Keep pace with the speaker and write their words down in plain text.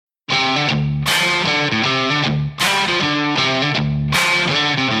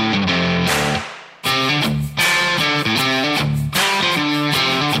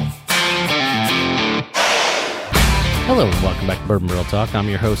back to Bourbon Barrel Talk. I'm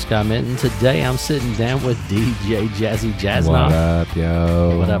your host, Scott Minton. Today I'm sitting down with DJ Jazzy Jazznop. What up,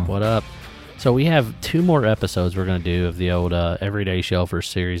 yo? What up? So we have 2 more episodes we're going to do of the old Everyday Shelfers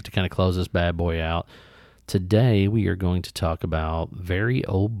series to kind of close this bad boy out. Today we are going to talk about Very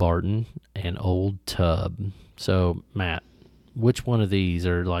Old Barton and Old Tub. So, Matt, which one of these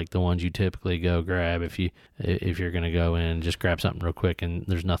are like the ones you typically go grab if you're going to go in and just grab something real quick and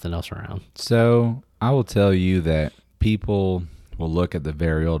there's nothing else around? So I will tell you that people will look at the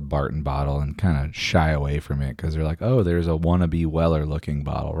Very Old Barton bottle and kind of shy away from it because they're like, oh, there's a wannabe Weller looking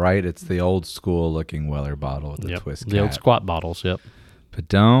bottle, right? It's the old school looking Weller bottle with the twist cap. The old squat bottles, yep. But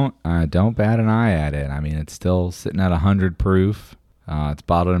don't bat an eye at it. I mean, it's still sitting at 100 proof. It's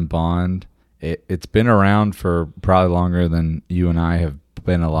bottled in bond. It's been around for probably longer than you and I have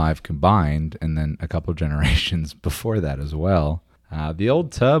been alive combined, and then a couple generations before that as well. The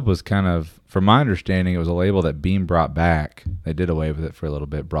Old Tub was kind of, from my understanding, it was a label that Beam brought back. They did away with it for a little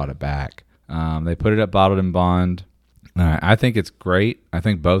bit, brought it back. They put it up bottled in bond. I think it's great. I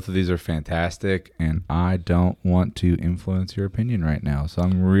think both of these are fantastic, and I don't want to influence your opinion right now. So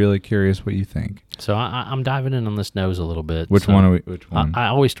I'm really curious what you think. So I'm diving in on this nose a little bit. Which one? I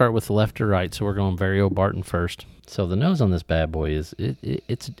always start with the left to right, so we're going Very Old Barton first. So the nose on this bad boy is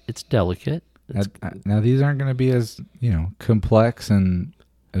it's delicate. Now these aren't going to be as complex and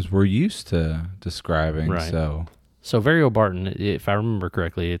as we're used to describing. Right. So Very Old Barton, if I remember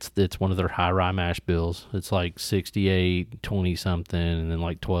correctly, it's one of their high rye mash bills. It's like 68, 20 something, and then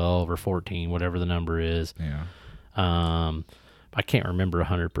like 12 or 14, whatever the number is. Yeah. I can't remember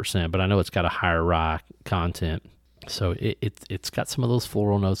 100%, but I know it's got a higher rye content. So it's got some of those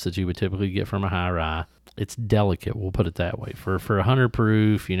floral notes that you would typically get from a high rye. It's delicate, we'll put it that way. For 100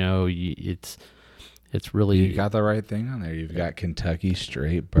 proof, it's really... You got the right thing on there. You've got Kentucky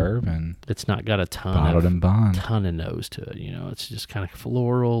straight bourbon. It's not got a ton of nose to it. It's just kind of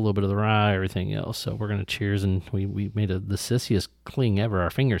floral, a little bit of the rye, everything else. So we're going to cheers, and we made the sissiest cling ever. Our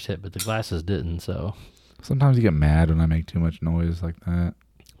fingers hit, but the glasses didn't. So sometimes you get mad when I make too much noise like that.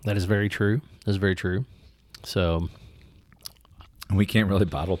 That is very true. So... We can't really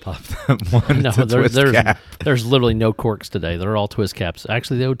bottle pop that one. No, there's literally no corks today. They're all twist caps.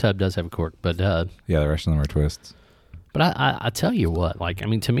 Actually, the Old Tub does have a cork, but yeah, the rest of them are twists. But I tell you what,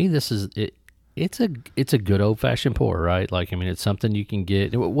 to me, this is it. It's a good old fashioned pour, right? It's something you can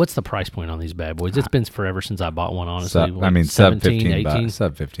get. What's the price point on these bad boys? It's been forever since I bought one. Honestly, sub 15, 18?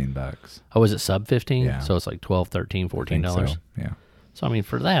 Sub $15. Oh, is it sub 15? Yeah. So it's like $12, $13, $14. So. Yeah. So,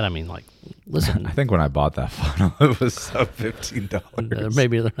 for that, listen. I think when I bought that funnel, it was sub $15.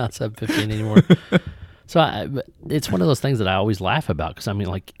 Maybe they're not sub 15 anymore. So, it's one of those things that I always laugh about because,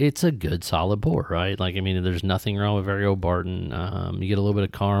 it's a good, solid pour, right? There's nothing wrong with Very Old Barton. You get a little bit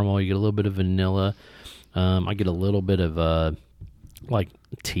of caramel. You get a little bit of vanilla. I get a little bit of,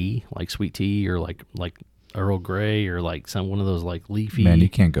 tea, like sweet tea or like Earl Grey or one of those leafy. Man, you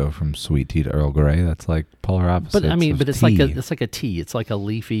can't go from sweet tea to Earl Grey. That's like polar opposites. But it's tea. like a tea. It's like a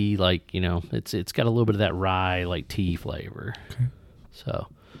leafy, it's got a little bit of that rye tea flavor. Okay. So,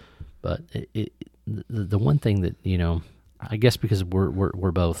 but the one thing that I guess because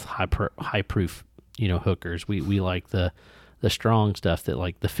we're both high proof hookers, we like the strong stuff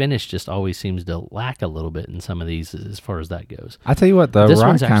that the finish just always seems to lack a little bit in some of these as far as that goes. I tell you what, the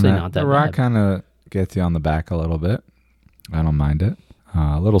rye kind of gets you on the back a little bit. I don't mind it.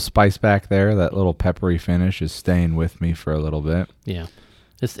 A little spice back there. That little peppery finish is staying with me for a little bit. Yeah.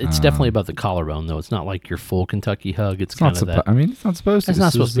 It's definitely above the collarbone, though. It's not like your full Kentucky hug. It's kind of that. It's not supposed to. It's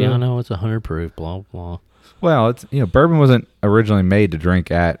not supposed to be. I know. It's 100 proof, blah, blah. Well, it's bourbon wasn't originally made to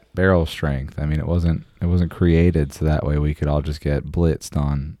drink at barrel strength. It wasn't created so that way we could all just get blitzed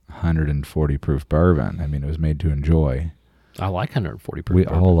on 140 proof bourbon. It was made to enjoy. I like 140 proof. We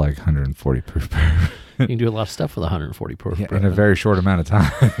all like 140 proof bourbon. You can do a lot of stuff with 140 proof in a very short amount of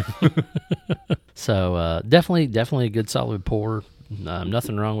time. So definitely a good solid pour.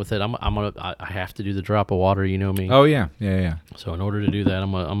 Nothing wrong with it. I have to do the drop of water. You know me. Oh yeah. So in order to do that,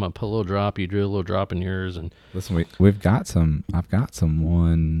 I'm gonna put a little drop. You do a little drop in yours, and listen, we've got some. I've got some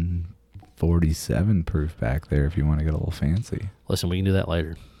 147 proof back there. If you want to get a little fancy. Listen, we can do that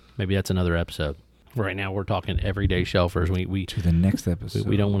later. Maybe that's another episode. Right now, we're talking everyday shelfers. We to the next episode.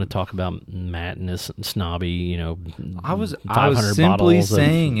 We don't want to talk about madness and snobby. I was simply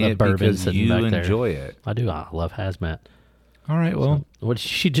saying it because you enjoy it. I do. I love hazmat. All right. Well, so, what did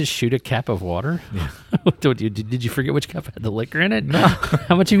she just shoot a cap of water? Yeah. Did you forget which cup had the liquor in it? No.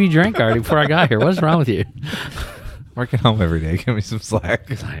 How much have you drank already before I got here? What's wrong with you? Working home every day. Give me some slack.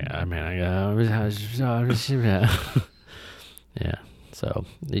 Yeah. So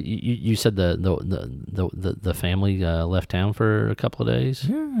you said the family left town for a couple of days.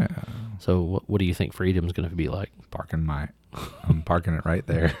 Yeah. So what do you think freedom's going to be like? I'm parking it right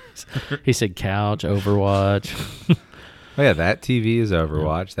there. He said couch, Overwatch. Oh yeah, that TV is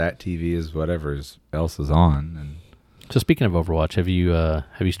Overwatch. That TV is whatever else is on. And So speaking of Overwatch, have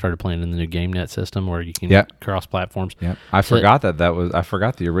you started playing in the new GameNet system where you can Yep. cross platforms? yeah, I forgot I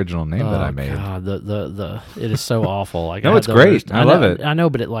forgot the original name that I made. God, it is so awful. Like, No, I had it's the great. worst- I love know, it. I know,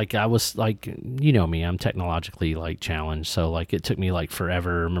 but I was like, you know me, I'm technologically like challenged, so like it took me like forever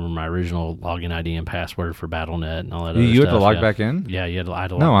to remember my original login ID and password for BattleNet and all that. Other You had to stuff, log yeah. back in? Yeah, I had to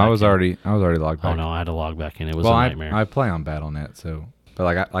log No, back I was in. already logged back. Oh no, I had to log back in. It was Well, a nightmare. I play on BattleNet, so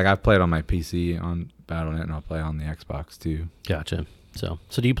but I've played on my PC on BattleNet, and I'll play on the Xbox too. Gotcha. So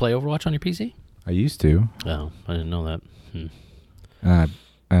do you play Overwatch on your PC? I used to, Oh, I didn't know that.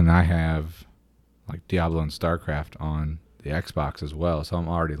 and I have like Diablo and StarCraft on the Xbox as well, so I'm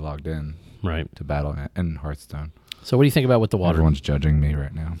already logged in Right. to BattleNet and Hearthstone. So what do you think about with the water? Everyone's judging me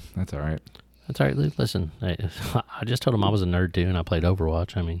right now. That's all right. That's all right. Listen, I just told him I was a nerd too, and I played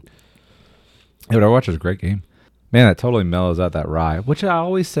Overwatch. I mean, Yeah, but Overwatch is a great game. Man, that totally mellows out that rye, which I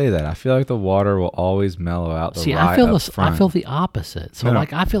always say that. I feel like the water will always mellow out the see, rye I feel up front. I feel the opposite. So No.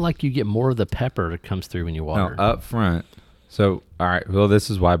 like, I feel like you get more of the pepper that comes through when you water. No, up front. So, all right. Well, this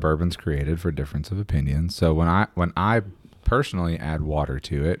is why bourbon's created, for difference of opinions. So when I personally add water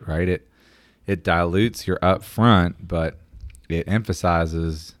to it, right, it dilutes your up front, but it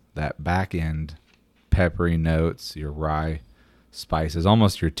emphasizes that back end peppery notes, your rye spices,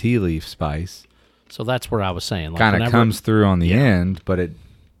 almost your tea leaf spice. So that's where I was saying, like, Kind of whenever- comes through on the Yeah. end, but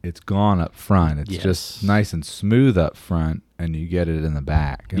it's gone up front. It's Yes. just nice and smooth up front, and you get it in the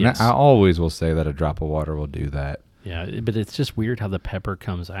back. And Yes. I always will say that a drop of water will do that. Yeah, but it's just weird how the pepper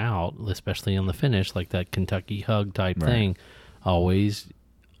comes out, especially on the finish, like that Kentucky hug type Right. thing. Always,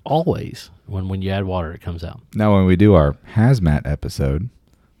 when you add water, it comes out. Now, when we do our hazmat episode,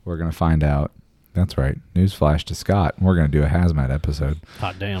 we're going to find out. That's right. Newsflash to Scott. We're going to do a hazmat episode.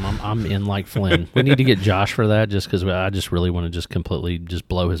 Hot damn, I'm in like Flynn. We need to get Josh for that, just because I just really want to just completely just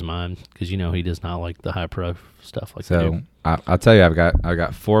blow his mind, because he does not like the high pro stuff like that. So I'll tell you, I've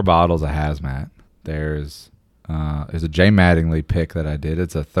got 4 bottles of hazmat. There's a Jay Mattingly pick that I did.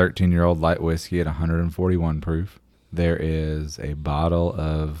 It's a 13-year-old light whiskey at 141 proof. There is a bottle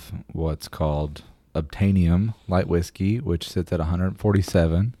of what's called Obtainium light whiskey, which sits at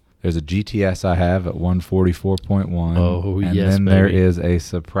 147. There's a GTS I have at 144.1. Oh, and yes, then there baby. is a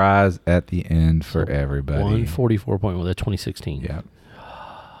surprise at the end for So, everybody. 144.1. That's 2016. Yeah.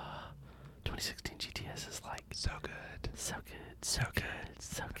 2016 GTS is like So good. so good, so good,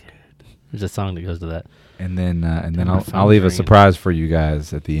 so good. There's a song that goes to that. And then my I'll phone's leave a ringing. surprise for you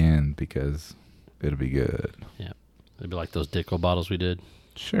guys at the end because it'll be good. It'd be like those Dickel bottles we did.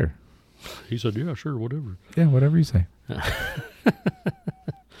 Sure. He said, "Yeah, sure, whatever." Yeah, whatever you say.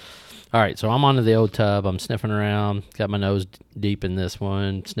 All right, so I'm onto the old tub. I'm sniffing around. Got my nose deep in this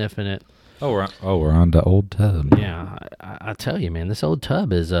one, sniffing it. We're on to Old Tub. Yeah, I tell you, man, this old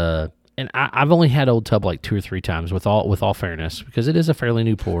tub is and I've only had old tub like 2 or 3 times. With all fairness, because it is a fairly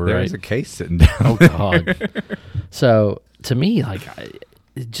new pour, There's right? a case sitting down. Oh God. So to me, like,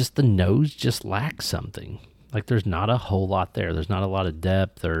 just the nose just lacks something. Like, there's not a whole lot there. There's not a lot of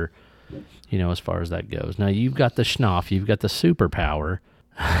depth, or as far as that goes. Now you've got the schnoff, you've got the superpower.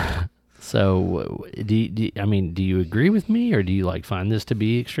 So do you agree with me, or do you like find this to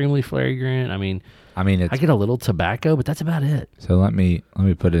be extremely flagrant? I mean, it's I get a little tobacco, but that's about it. so let me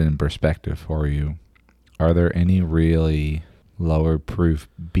put it in perspective for you. Are there any really lower proof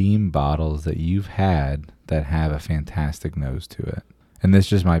beam bottles that you've had that have a fantastic nose to it? And this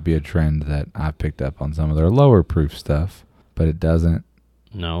just might be a trend that I've picked up on some of their lower proof stuff, but it doesn't.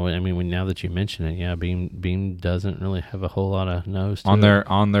 No, I mean, now that you mention it, yeah, Beam doesn't really have a whole lot of nose to on it.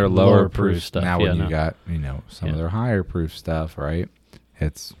 their lower proof stuff. stuff. Now Yeah, when no. you got some of Yeah. their higher proof stuff, right?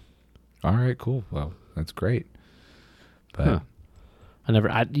 It's all right, cool. Well, that's great. But Huh.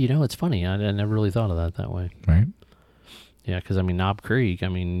 It's funny. I never really thought of that way. right, Yeah, because Knob Creek, the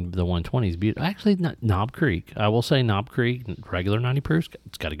 120 is beautiful. Actually, not Knob Creek. I will say Knob Creek, regular 90 proofs,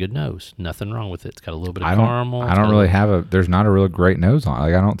 it's got a good nose. Nothing wrong with it. It's got a little bit of caramel. I don't really have there's not a real great nose on it.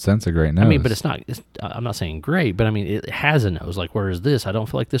 Like I don't sense a great nose. But it's not. I'm not saying great, but it has a nose. Like, whereas this, I don't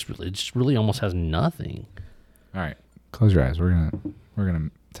feel like this really. It just really almost has nothing. All right, close your eyes. We're gonna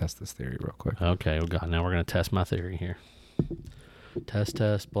test this theory real quick. Okay. Oh God. Now we're gonna test my theory here. Test.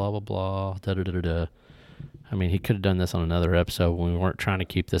 Blah blah blah. Da da da da da. He could have done this on another episode when we weren't trying to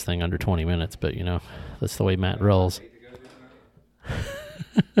keep this thing under 20 minutes, but that's the way Matt rolls.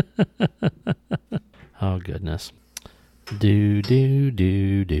 Oh goodness.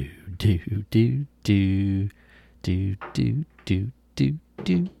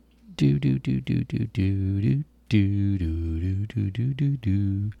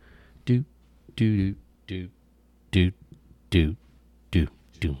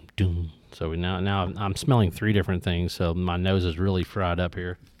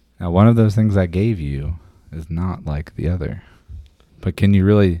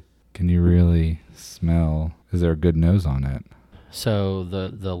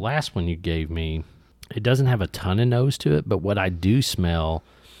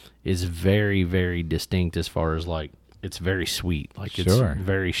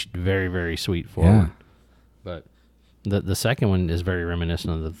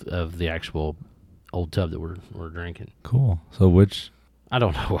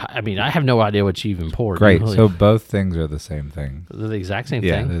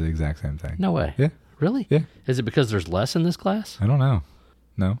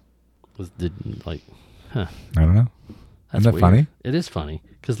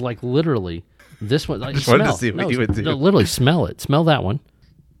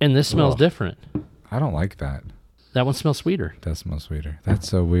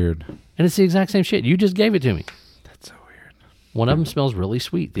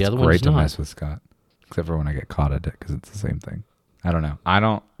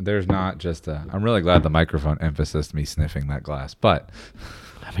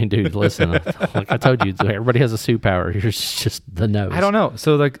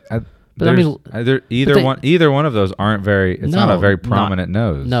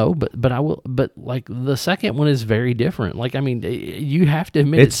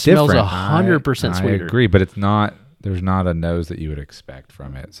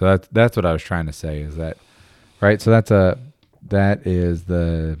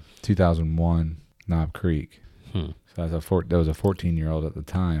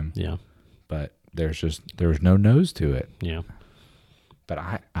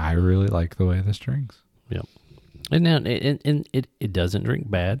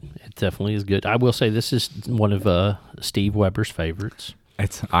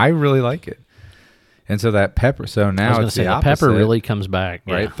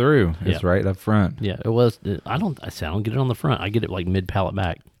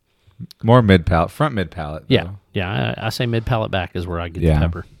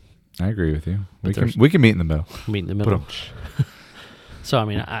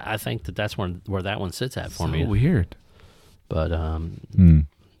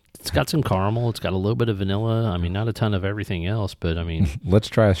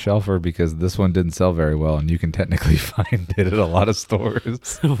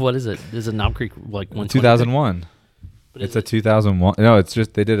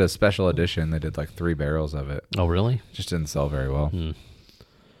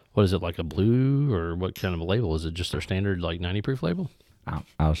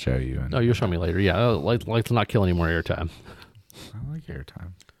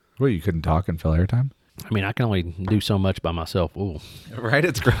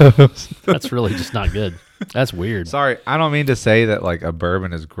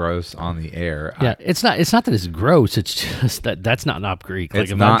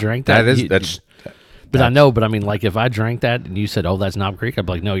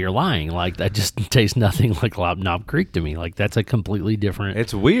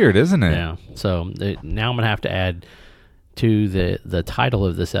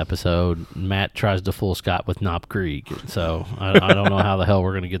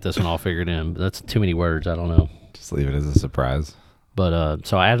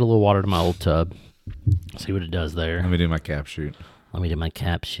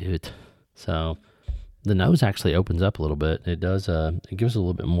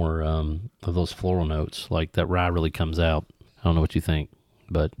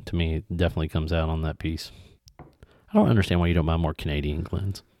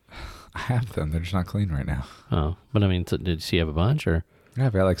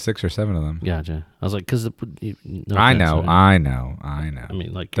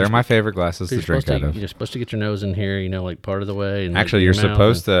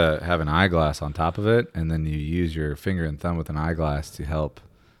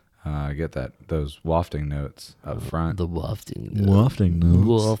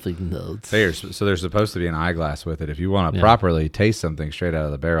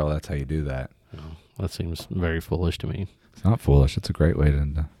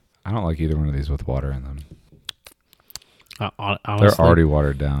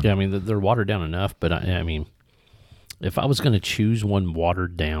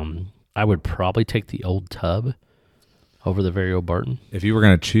 over the Very Old Barton. If you were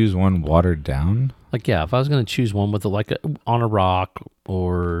going to choose one watered down, Like, yeah, if I was going to choose one with on a rock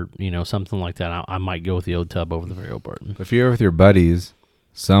or, something like that, I might go with the Old Tub over the Very Old Barton. if you're with your buddies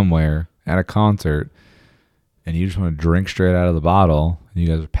somewhere at a concert and you just want to drink straight out of the bottle and you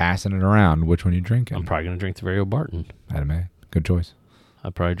guys are passing it around, which one are you drinking? I'm probably going to drink the Very Old Barton. Anime. Good choice.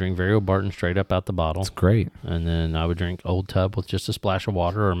 I'd probably drink Very Old Barton straight up out the bottle. It's great. And then I would drink Old Tub with just a splash of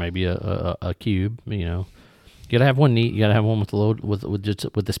water or maybe a cube, You gotta have one neat. You gotta have one with the load with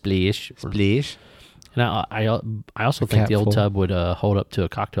the splish. Splish. And I also think the Old Tub would hold up to a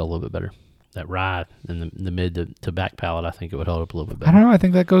cocktail a little bit better. That rye in the mid to back palate, I think it would hold up a little bit better. I don't know. I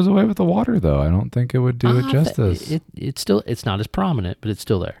think that goes away with the water, though. I don't think it would do it justice. It's not as prominent, but it's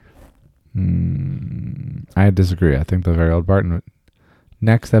still there. I disagree. I think the Very Old Barton.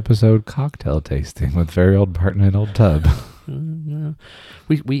 Next episode, cocktail tasting with Very Old Barton and Old Tub.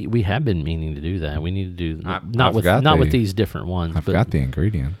 We have been meaning to do that. We need to do not with these different ones. I forgot the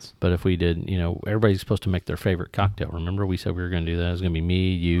ingredients. But if we did, everybody's supposed to make their favorite cocktail. Remember, we said we were going to do that. It was going to be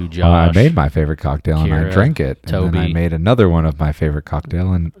me, you, Josh. I made my favorite cocktail Kira, and I drank it. Toby. And then I made another one of my favorite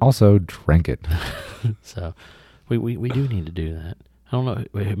cocktail and also drank it. So we do need to do that. I don't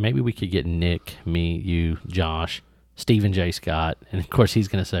know. Maybe we could get Nick, me, you, Josh, Stephen J. Scott, and of course he's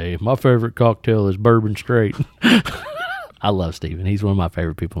going to say my favorite cocktail is bourbon straight. I love Stephen. He's one of my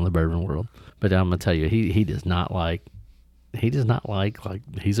favorite people in the bourbon world. But I'm going to tell you, he does not like he's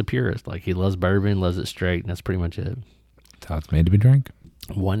a purist. Like, he loves bourbon, loves it straight, and that's pretty much it. That's how it's made to be drank.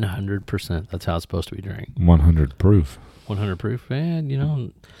 100%. That's how it's supposed to be drank. 100 proof. 100 proof.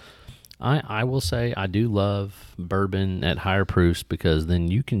 And, I will say I do love bourbon at higher proofs because then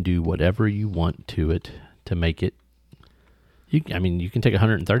you can do whatever you want to it to make it. You can take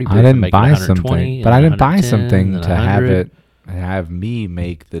 130 proof and make it 120. But I didn't buy something to have me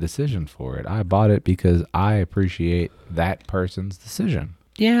make the decision for it. I bought it because I appreciate that person's decision.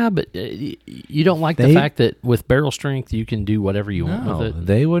 Yeah, but you don't like the fact that with barrel strength you can do whatever you want with it.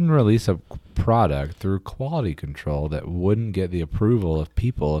 They wouldn't release a product through quality control that wouldn't get the approval of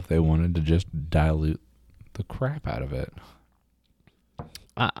people if they wanted to just dilute the crap out of it.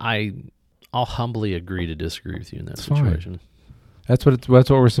 I'll humbly agree to disagree with you in that situation. Fine. That's what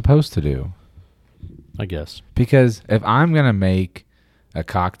we're supposed to do. I guess. Because if I'm going to make a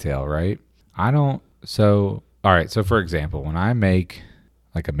cocktail, right? So for example, when I make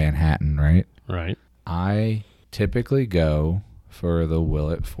like a Manhattan, right? Right. I typically go for the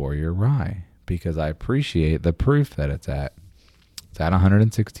Willet 4-year rye because I appreciate the proof that it's at. It's at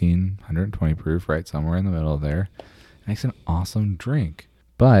 116, 120 proof, right? Somewhere in the middle there. It makes an awesome drink.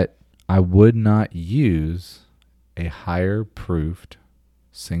 But I would not use a higher proofed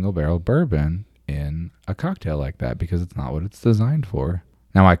single barrel bourbon in a cocktail like that because it's not what it's designed for.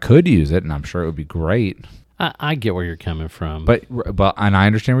 Now I could use it and I'm sure it would be great. I get where you're coming from. But and I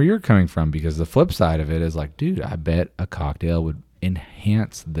understand where you're coming from because the flip side of it is like, dude, I bet a cocktail would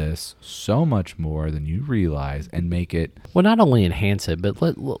enhance this so much more than you realize and make it. Well, not only enhance it, but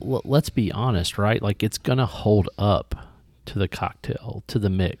let's be honest, right? Like, it's going to hold up to the cocktail, to the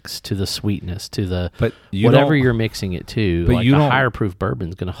mix, to the sweetness, to the whatever you're mixing it to. But like a higher proof bourbon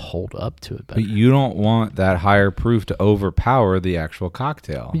is going to hold up to it better. But you don't want that higher proof to overpower the actual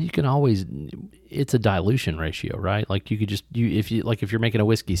cocktail. You can always. It's a dilution ratio, right? Like, you could just if you're making a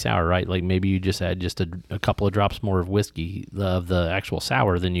whiskey sour, right? Like, maybe you just add just a couple of drops more of whiskey of the actual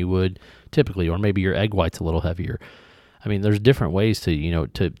sour than you would typically, or maybe your egg white's a little heavier. I mean, there's different ways to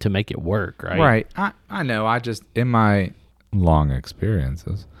to make it work, right? Right. I know. I just, in my long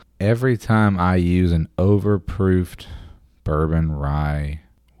experiences, every time I use an overproofed bourbon, rye,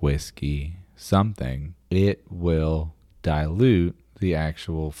 whiskey, something, it will dilute the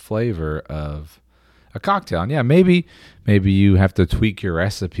actual flavor of a cocktail. And yeah, maybe you have to tweak your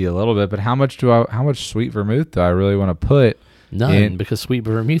recipe a little bit, but how much sweet vermouth do I really want to put? None, because sweet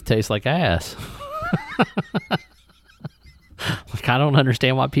vermouth tastes like ass. Like, I don't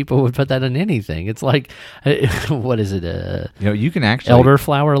understand why people would put that in anything. It's like, what is it? You can actually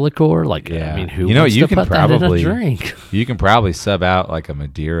elderflower liqueur. Like, yeah. I mean, who wants to put that in a drink? You can probably sub out like a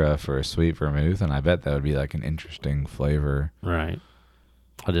Madeira for a sweet vermouth, and I bet that would be like an interesting flavor. Right.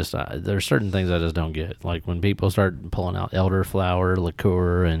 There's certain things I just don't get. Like, when people start pulling out elderflower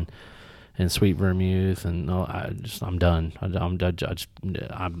liqueur and sweet vermouth, and I'm done.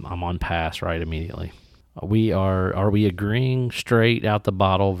 I'm on pass right immediately. Are we agreeing straight out the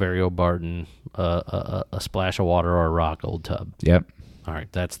bottle, Very Old Barton, a splash of water or a rock, Old Tub? Yep. All right,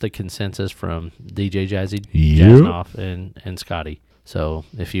 that's the consensus from DJ Jazzy, Jaznoff, and Scotty. So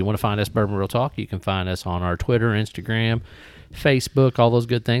if you want to find us, Bourbon Real Talk, you can find us on our Twitter, Instagram, Facebook, all those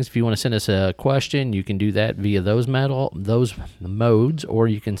good things. If you want to send us a question, you can do that via those modes, or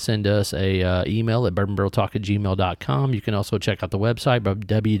you can send us a email at bourbonbarreltalk@gmail.com. You can also check out the website,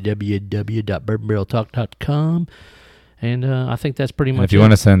 www.bourbonbarreltalk.com. And I think that's pretty much if you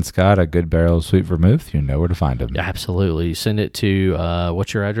want to send Scott a good barrel of sweet vermouth, you know where to find him. Absolutely. Send it to,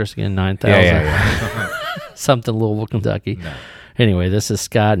 what's your address again? 9000? Yeah. Something, Louisville, Kentucky. No. Anyway, this is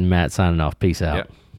Scott and Matt signing off. Peace out. Yep.